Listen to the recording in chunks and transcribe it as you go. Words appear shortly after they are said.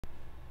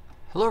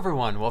Hello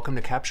everyone, welcome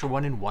to Capture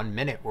One in 1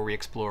 minute, where we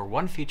explore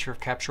one feature of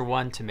Capture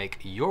One to make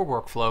your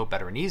workflow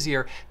better and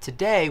easier.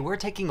 Today we're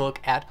taking a look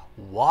at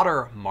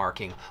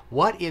watermarking.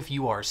 What if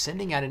you are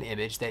sending out an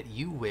image that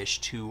you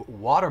wish to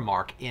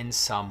watermark in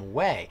some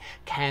way?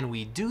 Can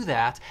we do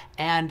that?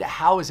 And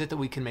how is it that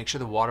we can make sure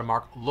the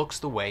watermark looks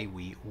the way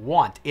we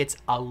want? It's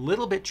a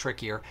little bit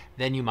trickier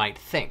than you might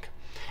think.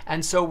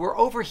 And so we're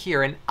over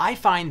here, and I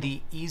find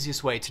the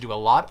easiest way to do a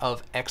lot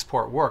of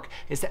export work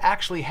is to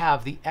actually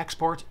have the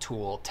Export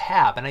Tool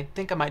tab. And I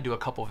think I might do a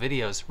couple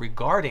videos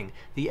regarding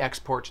the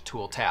Export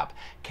Tool tab.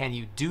 Can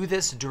you do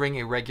this during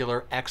a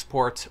regular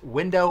export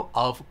window?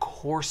 Of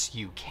course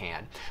you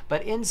can.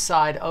 But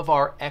inside of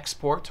our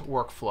export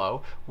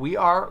workflow, we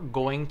are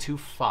going to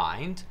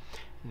find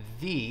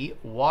the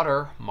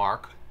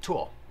Watermark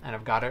tool. And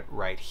I've got it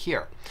right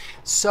here.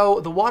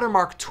 So the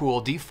watermark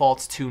tool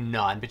defaults to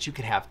none, but you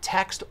can have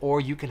text or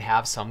you can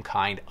have some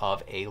kind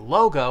of a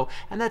logo,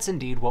 and that's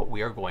indeed what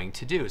we are going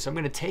to do. So I'm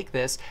going to take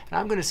this and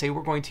I'm going to say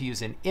we're going to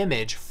use an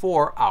image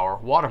for our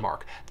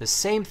watermark. The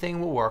same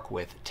thing will work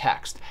with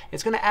text.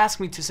 It's going to ask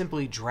me to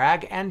simply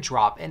drag and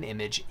drop an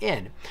image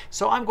in.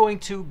 So I'm going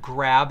to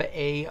grab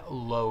a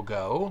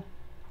logo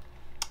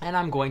and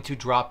I'm going to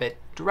drop it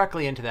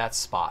directly into that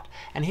spot.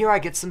 And here I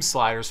get some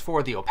sliders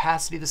for the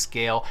opacity, the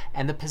scale,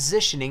 and the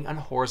positioning on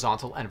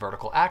horizontal and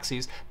vertical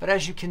axes. But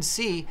as you can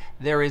see,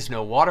 there is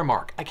no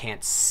watermark. I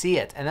can't see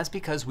it, and that's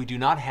because we do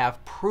not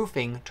have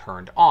proofing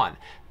turned on.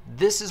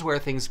 This is where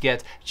things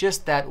get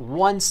just that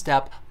one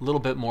step a little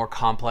bit more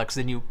complex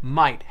than you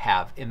might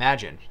have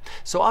imagined.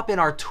 So up in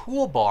our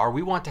toolbar,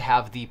 we want to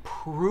have the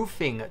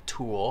proofing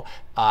tool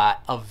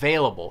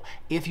available.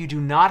 If you do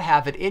not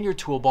have it in your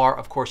toolbar,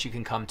 of course you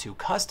can come to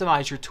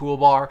customize your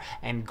toolbar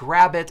and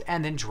grab it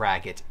and then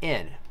drag it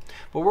in.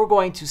 But we're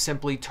going to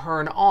simply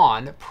turn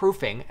on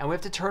proofing, and we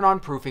have to turn on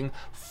proofing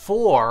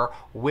for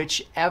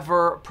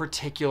whichever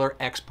particular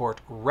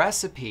export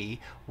recipe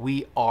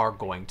we are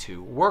going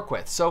to work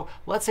with. So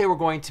let's say we're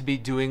going to be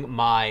doing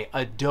my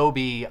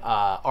Adobe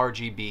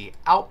RGB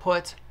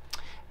output,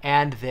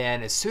 and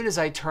then as soon as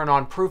I turn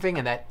on proofing,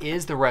 and that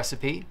is the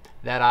recipe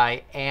that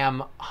I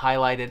am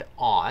highlighted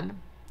on,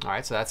 all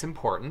right, so that's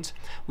important.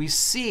 We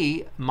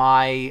see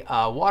my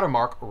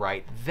watermark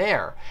right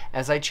there.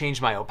 As I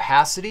change my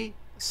opacity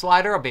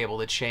slider, I'll be able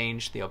to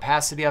change the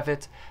opacity of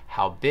it,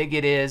 how big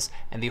it is,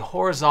 and the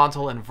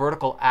horizontal and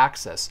vertical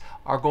axis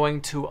are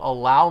going to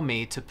allow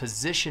me to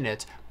position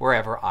it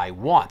wherever I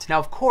want. Now,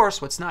 of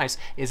course, what's nice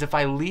is if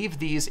I leave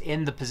these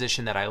in the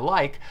position that I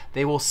like,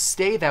 they will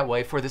stay that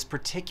way for this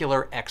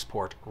particular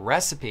export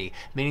recipe,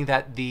 meaning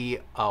that the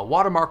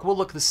watermark will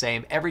look the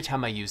same every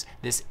time I use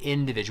this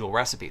individual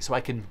recipe. So I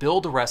can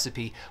build a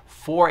recipe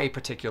for a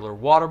particular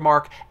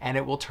watermark and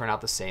it will turn out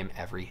the same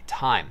every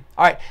time.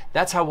 All right,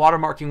 that's how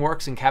watermarking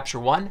works in Capture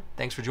One.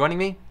 Thanks for joining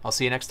me. I'll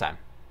see you next time.